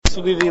This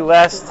will be the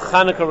last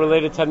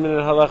Hanukkah-related 10-minute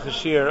halacha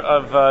shir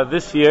of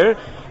this year.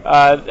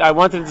 I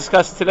wanted to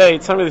discuss today,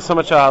 it's not really so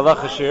much a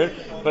halacha shir,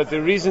 but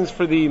the reasons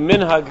for the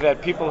minhag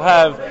that people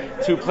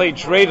have to play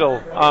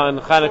dreidel on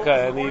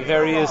Hanukkah and the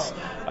various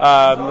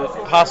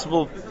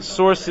possible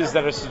sources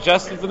that are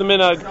suggested for the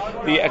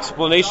minhag, the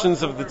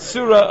explanations of the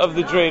tzura of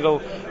the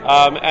dreidel,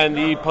 and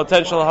the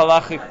potential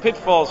halachic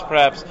pitfalls,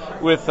 perhaps,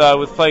 with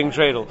playing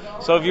dreidel.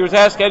 So, if you were to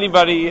ask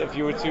anybody, if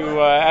you were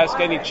to ask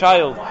any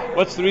child,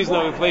 what's the reason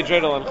that we play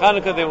dreidel on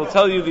Hanukkah, they will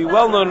tell you the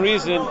well-known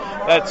reason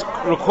that's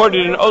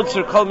recorded in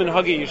Otzer Kol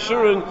Minhagei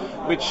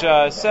Yeshurun, which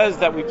says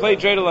that we play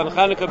dreidel on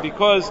Hanukkah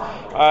because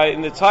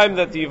in the time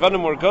that the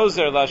Yevanim were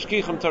gozer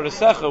lashkicham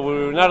Torasecha,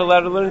 we were not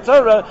allowed to learn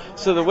Torah.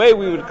 So the way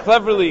we would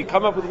cleverly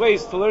come up with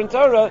ways to learn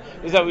Torah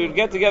is that we would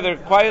get together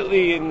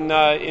quietly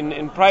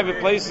in private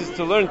places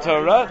to learn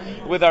Torah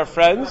with our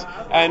friends,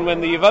 and when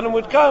the Yevanim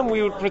would come,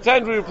 we would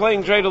pretend we were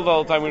playing dreidel the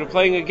whole time. We were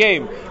playing a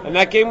game, and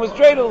that game was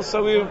dreidel,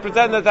 so we would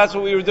pretend that that's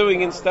what we were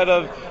doing instead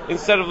of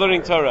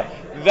learning Torah.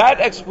 That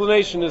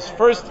explanation is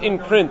first in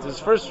print, is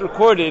first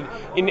recorded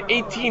in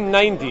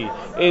 1890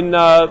 in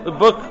a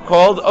book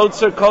called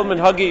Otzer Kol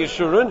Minhagei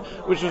Yeshurun,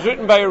 which was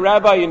written by a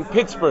rabbi in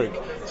Pittsburgh.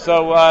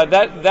 So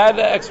that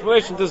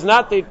explanation does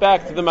not date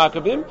back to the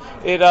Maccabim.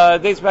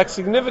 It dates back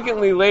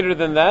significantly later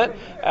than that,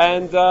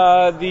 and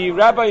the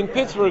rabbi in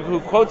Pittsburgh who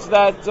quotes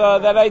that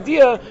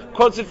idea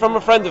quotes it from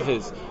a friend of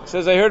his. He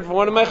says, I heard from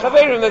one of my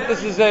chaverim that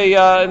this is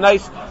a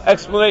nice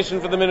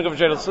explanation for the minhag of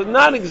dreidel. So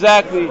not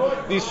exactly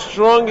the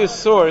strongest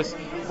source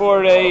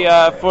for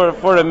a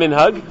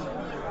minhag.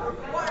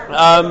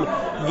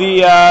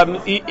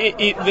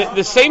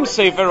 The same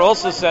sefer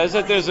also says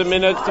that there's a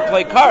minhag to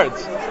play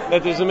cards.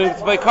 That there's a minhag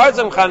to play cards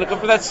on Hanukkah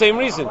for that same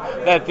reason.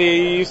 That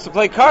they used to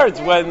play cards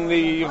when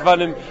the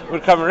Yevanim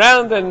would come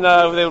around and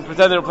they would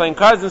pretend they were playing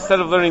cards instead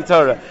of learning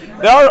Torah.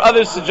 There are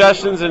other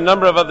suggestions in a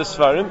number of other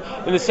svarim.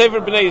 In the Sefer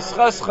B'nai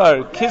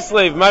Yischaschar,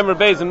 Kislev, Maimer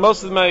Beis, and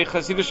most of my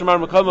Chasidish Shemar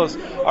Makomos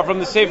are from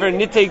the Sefer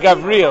Nitei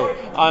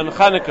Gavriel on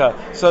Hanukkah.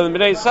 So in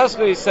B'nai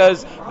Yischaschar he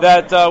says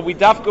that we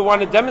dafka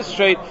want to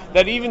demonstrate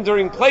that even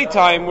during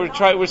playtime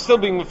we're still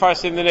being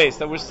mefarsim the nes,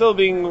 that we're still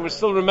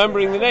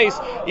remembering the nes,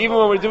 even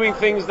when we're doing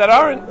things that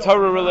aren't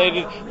Torah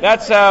related.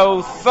 That's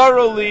how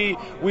thoroughly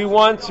we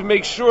want to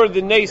make sure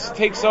the nes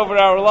takes over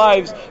our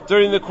lives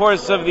during the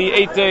course of the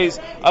 8 days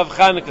of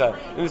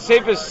Hanukkah. In the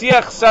Sefer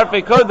Siach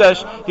Sarpei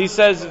Kodesh, he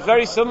says it's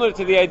very similar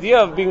to the idea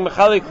of being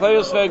mechalik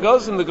klayos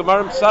ve'agos. The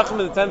Gemara Pesachim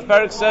in the 10th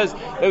parak says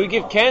that we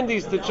give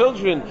candies to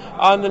children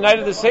on the night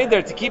of the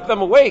Seder to keep them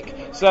awake,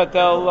 so that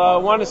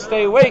they'll want to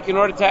stay awake in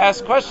order to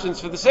ask questions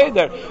for the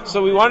Seder.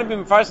 So we want to be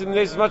mefarsim the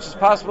nes as much as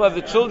possible, have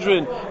the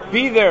children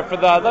be there for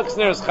the Hadlakas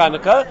Neros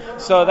Chanukah.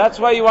 So that's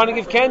why you want to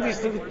give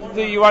candies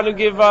you want to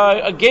give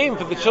a game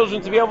for the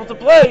children to be able to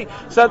play,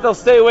 so that they'll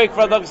stay awake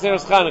for Hadlakas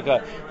Neros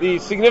Chanukah. The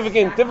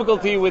significant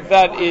difficulty with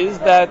that is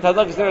that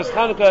Hadlakas Neros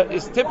Chanukah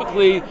is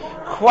typically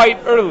quite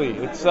early.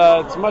 It's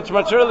much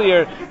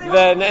earlier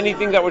than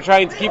anything that we're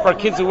trying to keep our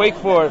kids awake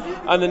for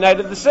on the night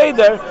of the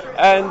Seder,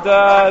 and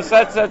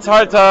so that's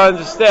hard to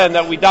understand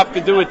that we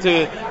dafka do it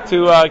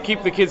to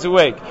keep the kids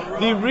awake.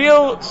 The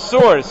real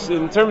source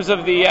in terms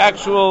of the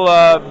actual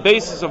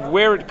basis of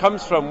where it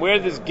comes from, where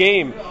this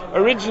game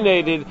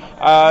originated,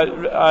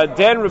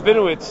 Dan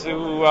Rabinowitz,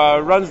 who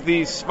runs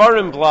the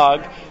Svarim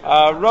blog,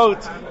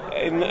 wrote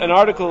in an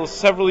article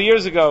several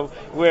years ago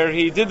where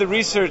he did the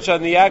research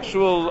on the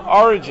actual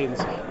origins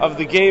of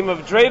the game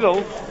of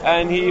dreidel,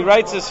 and he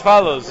writes as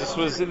follows.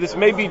 This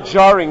may be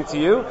jarring to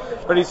you,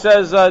 but he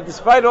says,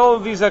 despite all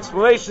of these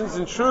explanations,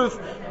 in truth,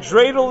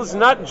 dreidel is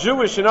not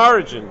Jewish in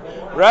origin.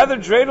 Rather,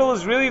 dreidel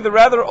is really the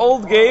rather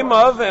old game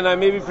of, and I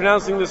may be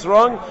pronouncing this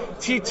wrong,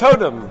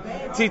 Teetotum.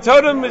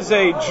 Teetotum is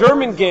a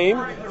German game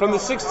from the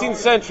 16th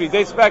century,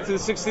 dates back to the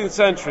 16th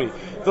century.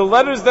 The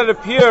letters that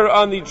appear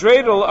on the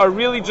dreidel are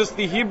really just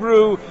the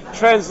Hebrew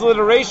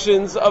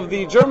transliterations of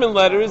the German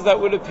letters that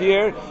would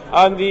appear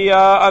on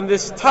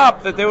this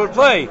top that they would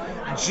play.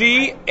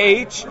 G,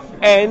 H,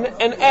 N,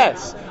 and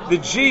S. The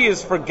G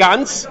is for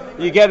ganz,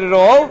 you get it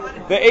all.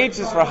 The H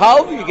is for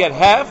halv, you get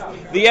half.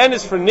 The N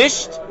is for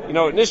nicht, you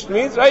know what nicht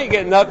means, right? You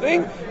get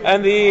nothing.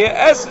 And the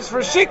S is for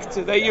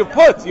shikt, that you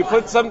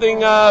put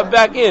something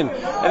back in.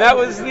 And that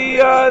was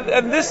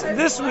and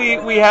this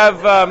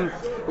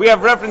we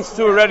have reference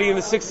to already in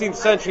the 16th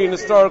century in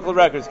historical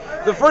records.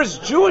 The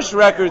first Jewish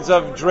records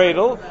of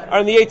dreidel are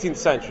in the 18th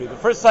century. The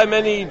first time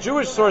any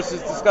Jewish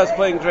sources discuss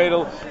playing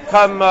dreidel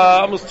come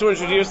almost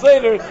 200 years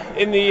later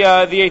in the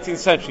 18th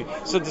century.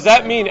 So does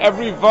that mean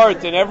every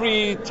vart and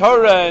every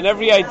Torah and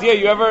every idea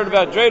you ever heard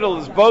about dreidel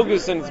is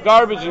bogus and it's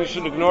garbage and you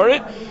should ignore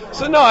it?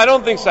 So no, I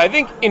don't think so. I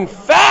think in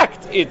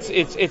fact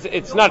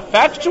it's not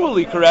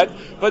factually correct,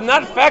 but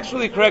not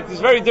factually correct is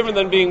very different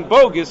than being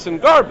bogus and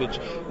garbage.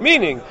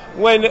 Meaning,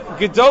 when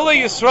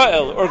Gedolei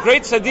Yisrael or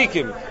great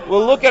tzaddikim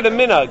will look at a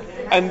minhag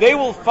and they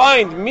will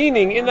find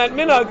meaning in that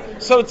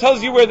minhag, so it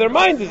tells you where their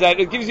mind is at.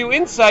 It gives you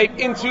insight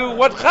into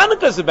what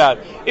Hanukkah is about.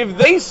 If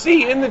they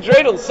see in the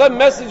dreidel some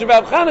message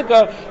about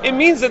Hanukkah, it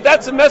means that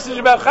that's a message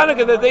about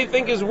Hanukkah that they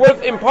think is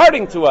worth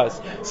imparting to us.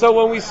 So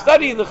when we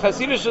study the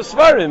Hasidic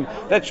Svarim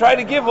that try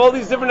to give all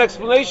these different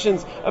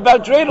explanations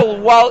about dreidel,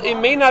 while it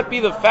may not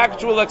be the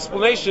factual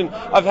explanation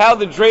of how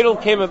the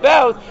dreidel came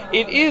about,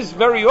 it is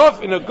very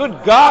often a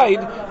good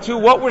guide to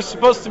what we're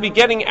supposed to be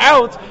getting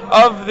out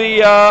of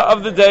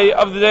the day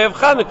of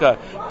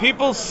Hanukkah.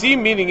 People see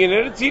meaning in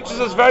it. It teaches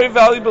us very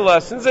valuable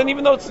lessons, and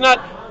even though it's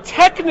not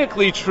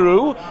technically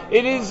true,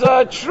 it is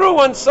true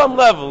on some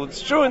level.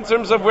 It's true in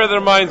terms of where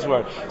their minds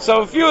were.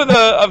 So a few of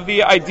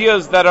the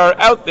ideas that are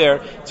out there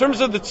in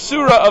terms of the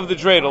tzura of the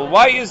dreidel.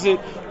 Why is it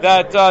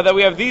that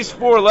we have these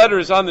 4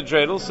 letters on the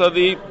dreidel? So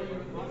the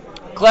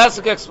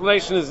classic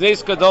explanation is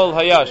Nes Gadol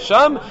Haya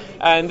Sham,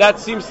 and that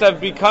seems to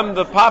have become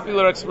the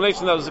popular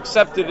explanation that was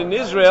accepted in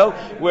Israel,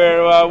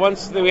 where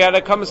once we had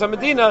Akamas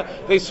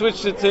HaMedina, they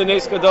switched it to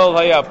Nes Gadol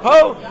Haya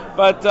Po,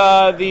 but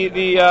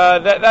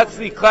that's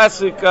the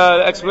classic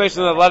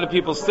explanation that a lot of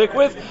people stick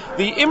with.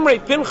 The Imre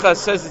Pinchas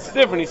says it's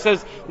different. He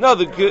says, no,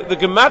 the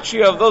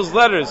gematria of those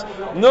letters,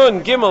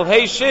 Nun, Gimel,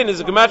 Hey, Shin, is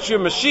a gematria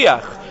of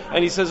Mashiach.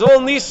 And he says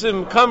all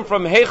nisim come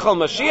from Heichal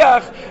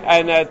Mashiach,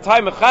 and at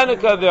time of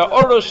Chanukah, the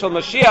Orosh Shel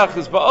Mashiach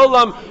is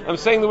Ba'olam. I'm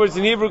saying the words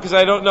in Hebrew because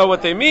I don't know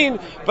what they mean,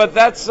 but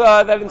that's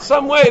that in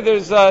some way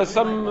there's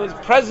some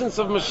presence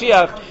of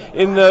Mashiach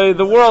in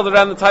the world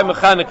around the time of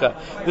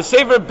Chanukah. The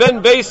Sefer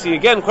Ben Beisi,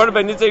 again quoted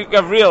by Nitei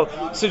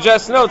Gavriel,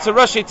 suggests no, it's a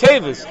Rashi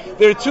Tevis.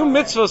 There are 2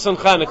 mitzvahs on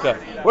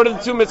Chanukah. What are the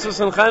 2 mitzvahs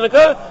on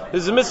Chanukah?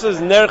 There's a mitzvah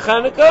of Ner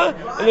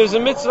Chanukah, and there's a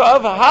mitzvah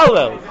of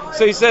Hallel.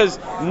 So he says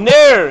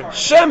Ner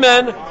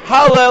Shemen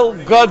Hallel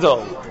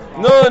Gadol.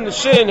 Nun,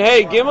 Shin,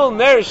 Hey, Gimel,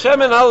 Ner,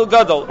 Shemen, Hallel,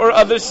 Gadol. Or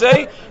others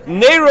say,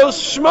 Neros,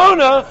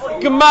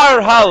 Shmona,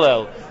 Gemar,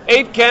 Hallel.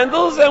 8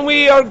 candles, and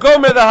we are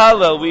Gomer the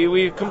Hallel.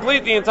 We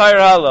complete the entire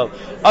Hallel.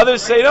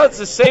 Others say, no, it's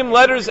the same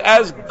letters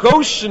as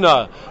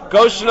Goshna.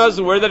 Goshna is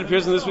the word that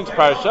appears in this week's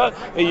parsha.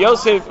 And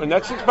Yosef, or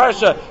next week's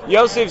parsha,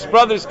 Yosef's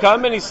brothers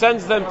come and he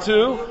sends them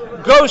to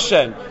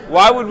Goshen.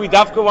 Why would we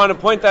dafka want to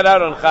point that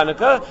out on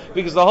Chanukah?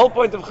 Because the whole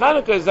point of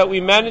Chanukah is that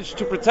we manage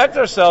to protect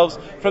ourselves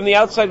from the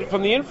outside,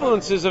 from the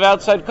influences of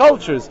outside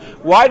cultures.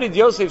 Why did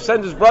Yosef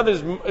send his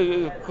brothers,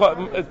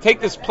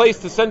 take this place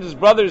to send his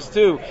brothers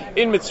to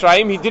in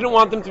Mitzrayim? He didn't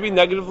want them to be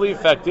negatively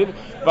affected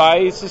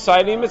by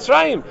society in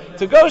Mitzrayim,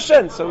 to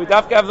Goshen. So we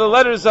dafka have the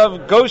letters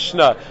of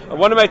Goshna.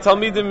 One of my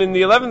Talmidim in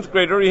the 11th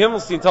grade, Uri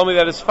Himmelstein, told me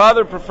that his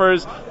father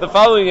prefers the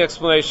following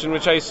explanation,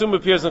 which I assume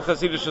appears in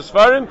Hasidic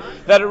Svarim,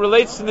 that it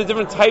relates to the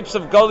different types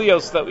of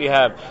galios that we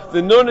have.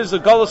 The nun is a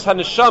galus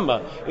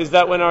haneshama, is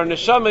that when our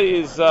neshama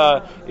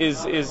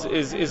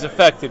is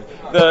affected.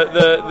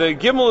 The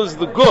gimel is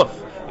the guf,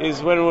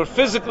 is when we're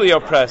physically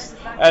oppressed,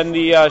 and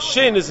the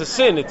shin is a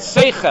sin. It's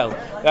seichel,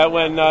 that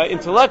when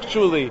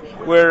intellectually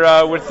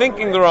we're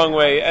thinking the wrong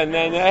way, and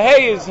then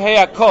hey is hey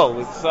akol.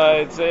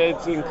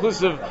 It's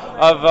inclusive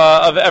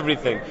of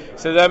everything.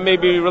 So that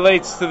maybe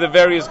relates to the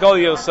various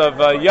galios of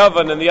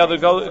Yavan, and the other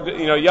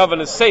Yavan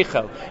is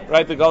seichel,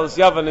 right? The galus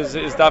Yavan is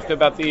dafka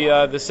about the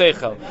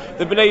seichel.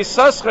 The Bnei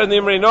Yisachar and the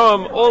Imrei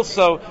Noam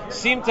also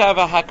seem to have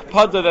a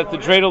hakpada that the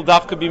dreidel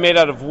dafka be made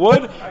out of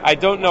wood. I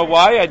don't know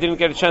why. I didn't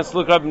get a chance to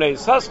look up Bnei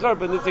Yisachar,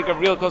 but they take a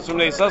real close from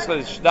Bnei Yisachar.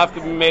 It should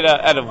dafka be made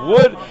out of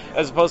wood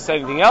as opposed to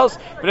anything else.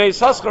 Bnei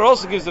Yisachar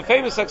also gives the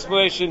famous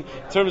explanation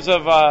in terms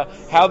of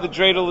how the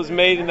dreidel is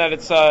made, and that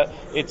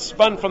it's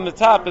spun from the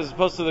top as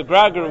opposed to the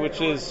grager,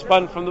 which is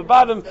spun from the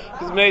bottom.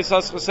 Because Bnei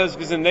Yisachar says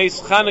because the Nes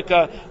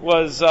Chanukah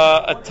was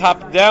a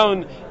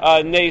top-down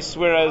Nes,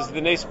 whereas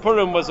the Nes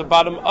Purim was a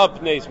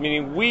bottom-up Nes,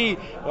 meaning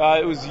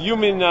it was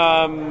human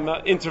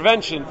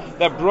intervention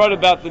that brought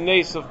about the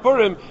Nes of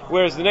Purim,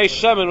 whereas the Nes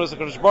Shemen was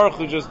HaKadosh Baruch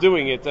Hu just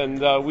doing it,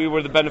 and we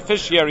were the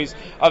beneficiaries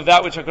of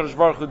that which HaKadosh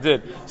Baruch Hu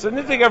did. So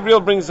Nitei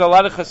Gavriel brings a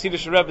lot of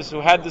Hasidic Rebbes who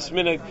had this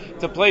minhag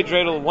to play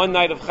dreidel one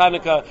night of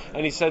Chanukah,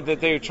 and he said that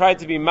they tried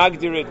to be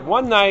magdir it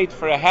one night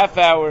for a half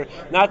hour,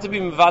 not to be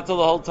mevatel the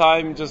whole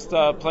time, just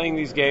playing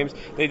these games.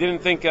 They didn't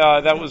think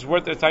that was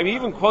worth their time. He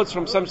even quotes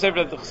from some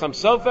sefer that the Chassam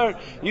Sofer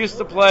used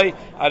to play.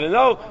 I don't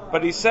know,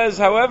 but he says,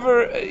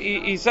 however,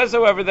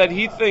 that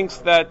he thinks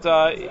that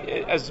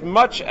as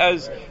much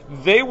as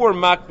they were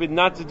makbid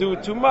not to do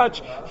it too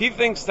much, he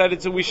thinks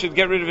that we should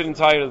get rid of it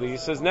entirely. He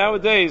says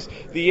nowadays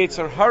the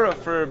Yetzer Hara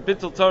for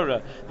Bittul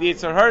Torah, the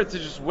Yetzer Hara to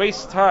just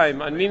waste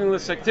time on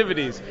meaningless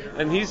activities,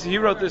 and he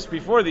wrote this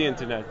before the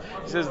internet.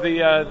 He says the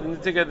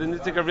Nitei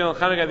Gavriel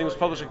Chanukah, I think, was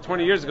published like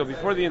 20 years ago,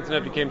 before the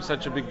internet became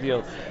such a big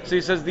deal. So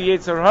he says the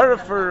Yetzer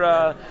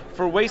Hara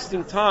for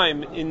wasting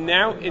time in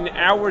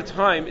our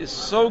time is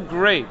so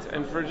great,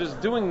 and for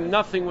just doing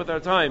nothing with our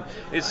time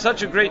is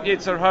such a great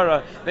Yetzer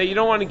Hara that you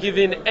don't want to give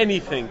in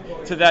anything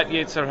to that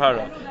Yetzer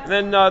Hara. And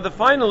then the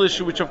final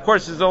issue, which of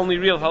course is the only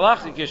real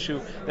halachic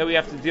issue that we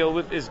have to deal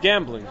with, is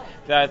gambling.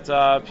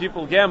 That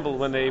people gamble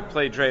when they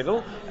play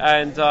dreidel,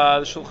 and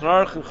the Shulchan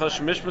Aruch and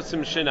Choshen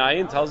Mishpatim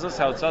Shinayin tells us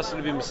how it's also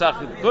to be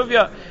Mesachid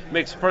Kuvya,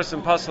 makes a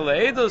person pasal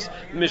le'edus.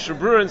 Mishnah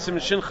Berurah and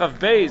Siman Shin Chav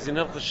Beis in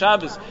Hilchos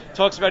Shabbos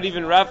talks about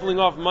even raffling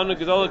off mana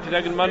gedola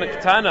kedeged mana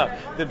katana,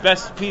 the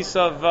best piece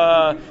of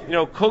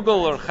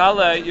kugel or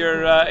challah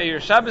at your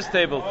Shabbos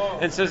table,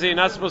 and says that you're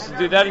not supposed to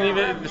do that. And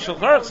even the Shulchan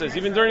Aruch says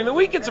even during the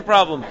week it's a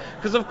problem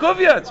because of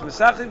kuvya. It's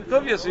mesachik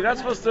kuvya, so you're not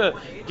supposed to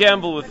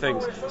gamble with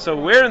things. So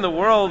where in the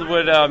world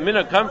would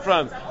mina come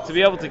from to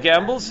be able to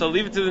gamble? So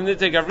leave it to the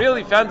Nitei Gabriel.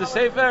 He found the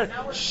Sefer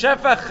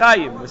Shefa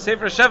Chaim. The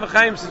Sefer Shefa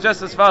Chaim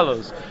suggests as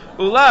follows: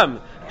 Ulam.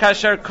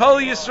 Kasher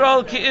Kol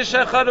Yisrael Ki Ish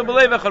Echad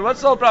U'Belev Echad.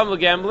 What's the whole problem with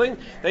gambling?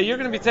 That you're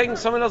going to be taking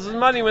someone else's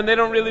money when they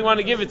don't really want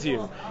to give it to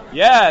you.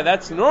 Yeah,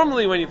 that's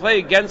normally when you play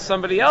against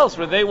somebody else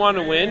where they want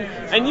to win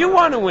and you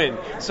want to win.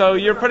 So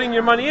you're putting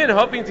your money in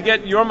hoping to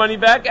get your money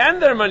back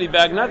and their money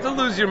back, not to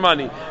lose your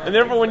money. And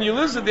therefore when you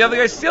lose it, the other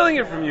guy's stealing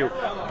it from you.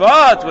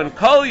 But when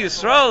Kol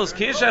Yisrael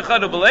Ki Ish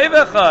Echad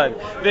U'Belev Echad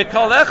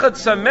V'Kol Echad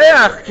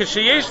Sameach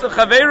Kisheyesh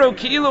L'Chaveiro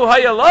Ki'ilu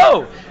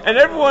Hayalo, and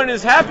everyone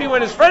is happy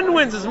when his friend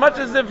wins as much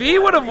as if he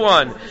would have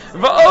won.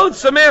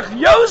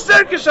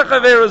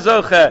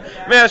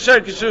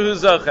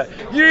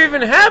 You're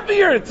even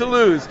happier to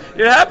lose.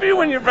 You're happier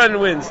when your friend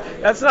wins.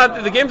 That's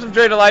not the games of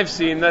dreidel I've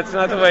seen. That's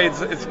not the way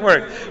it's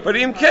worked. But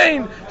im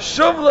kain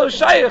shuv lo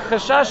shayach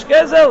chashash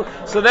gezel.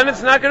 So then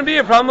it's not going to be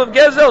a problem of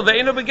gezel.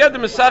 Ve'inu beged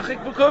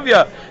mesachik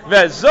b'kuvya.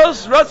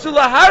 Ve'zos ratzu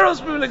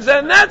laharos b'minag.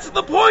 And that's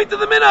the point of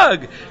the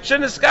minhag.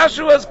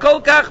 Sheniskashu as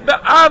kol kach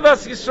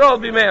be'avas Yisrael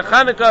b'mei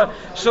Chanukah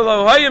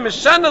shelo haya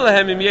mishana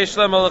lehem im yesh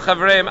lehem al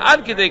chavreim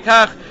ad kidei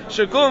kach.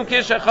 The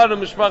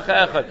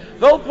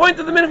whole point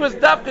of the minhag was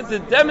dafka to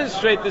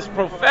demonstrate this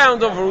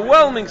profound,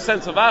 overwhelming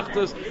sense of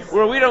achdus,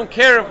 where we don't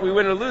care if we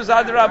win or lose.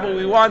 Adarabah,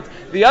 we want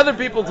the other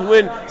people to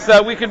win, so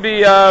that we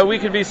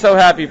could be so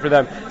happy for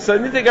them. So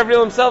Nitei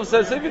Gabriel himself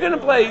says, so if you're going to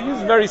play,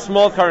 use very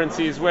small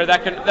currencies where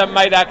that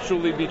might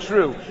actually be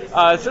true.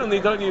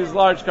 Certainly, don't use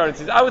large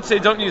currencies. I would say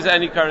don't use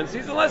any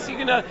currencies unless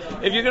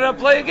if you're gonna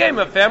play a game,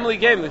 a family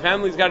game. The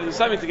family's got to do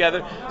something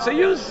together. So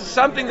use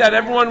something that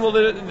everyone will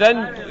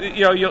then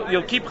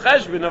you'll keep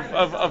cheshbon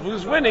of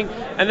who's winning,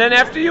 and then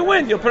after you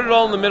win, you'll put it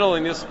all in the middle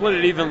and you'll split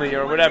it evenly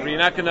or whatever. You're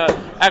not going to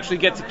actually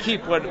get to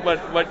keep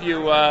what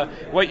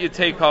you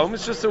take home.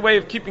 It's just a way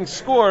of keeping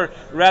score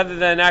rather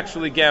than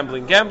actually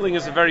gambling. Gambling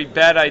is a very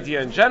bad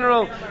idea in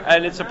general,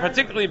 and it's a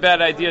particularly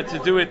bad idea to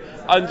do it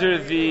under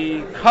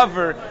the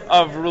cover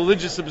of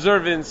religious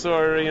observance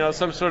or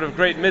some sort of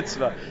great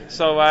mitzvah.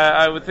 So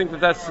I would think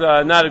that's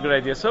not a good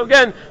idea. So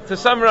again, to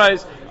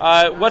summarize,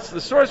 what's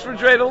the source for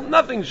dreidel?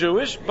 Nothing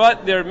Jewish,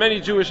 but there are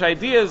many Jewish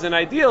ideas and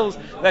ideals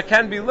that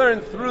can be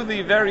learned through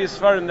the various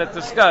Sfarim that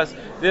discuss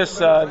this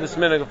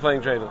minhag of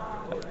playing dreidel.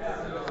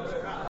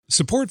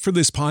 Support for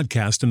this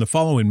podcast and the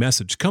following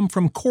message come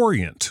from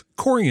Corient.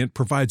 Corient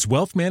provides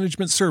wealth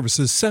management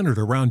services centered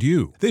around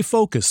you. They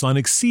focus on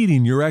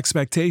exceeding your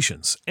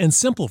expectations and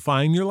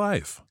simplifying your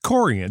life.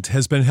 Corient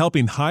has been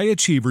helping high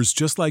achievers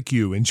just like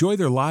you enjoy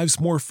their lives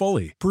more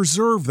fully,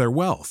 preserve their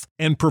wealth,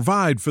 and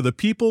provide for the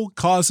people,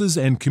 causes,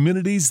 and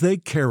communities they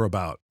care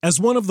about. As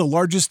one of the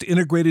largest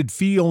integrated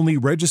fee-only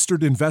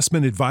registered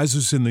investment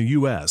advisors in the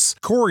U.S.,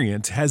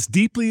 Corient has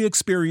deeply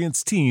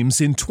experienced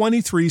teams in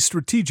 23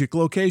 strategic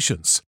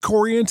locations.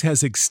 Corient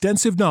has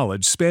extensive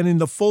knowledge spanning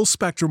the full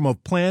spectrum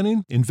of planning,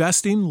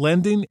 investing,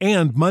 lending,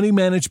 and money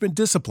management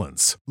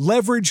disciplines.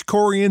 Leverage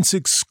Corient's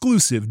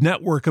exclusive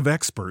network of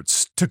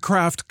experts to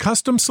craft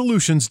custom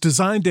solutions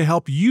designed to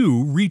help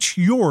you reach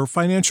your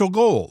financial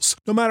goals,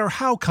 no matter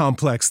how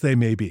complex they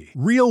may be.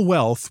 Real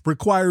wealth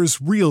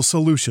requires real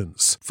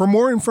solutions. For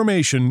more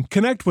information,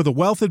 connect with a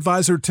wealth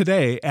advisor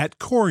today at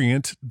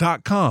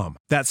Corient.com.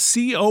 That's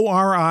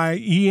Corient.com.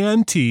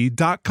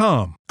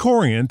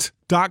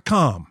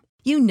 Corient.com.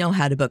 You know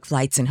how to book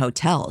flights and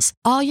hotels.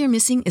 All you're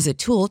missing is a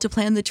tool to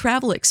plan the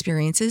travel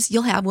experiences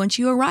you'll have once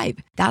you arrive.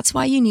 That's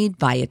why you need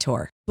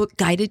Viator. Book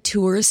guided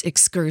tours,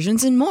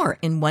 excursions, and more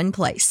in one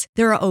place.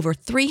 There are over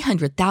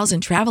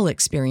 300,000 travel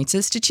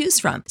experiences to choose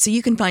from, so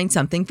you can find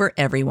something for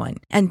everyone.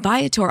 And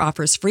Viator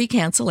offers free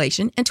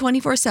cancellation and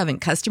 24/7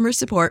 customer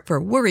support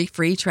for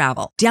worry-free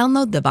travel.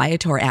 Download the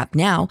Viator app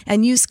now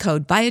and use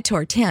code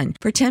Viator10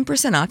 for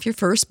 10% off your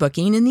first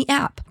booking in the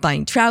app.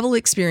 Find travel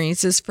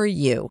experiences for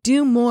you.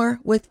 Do more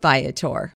with Viator.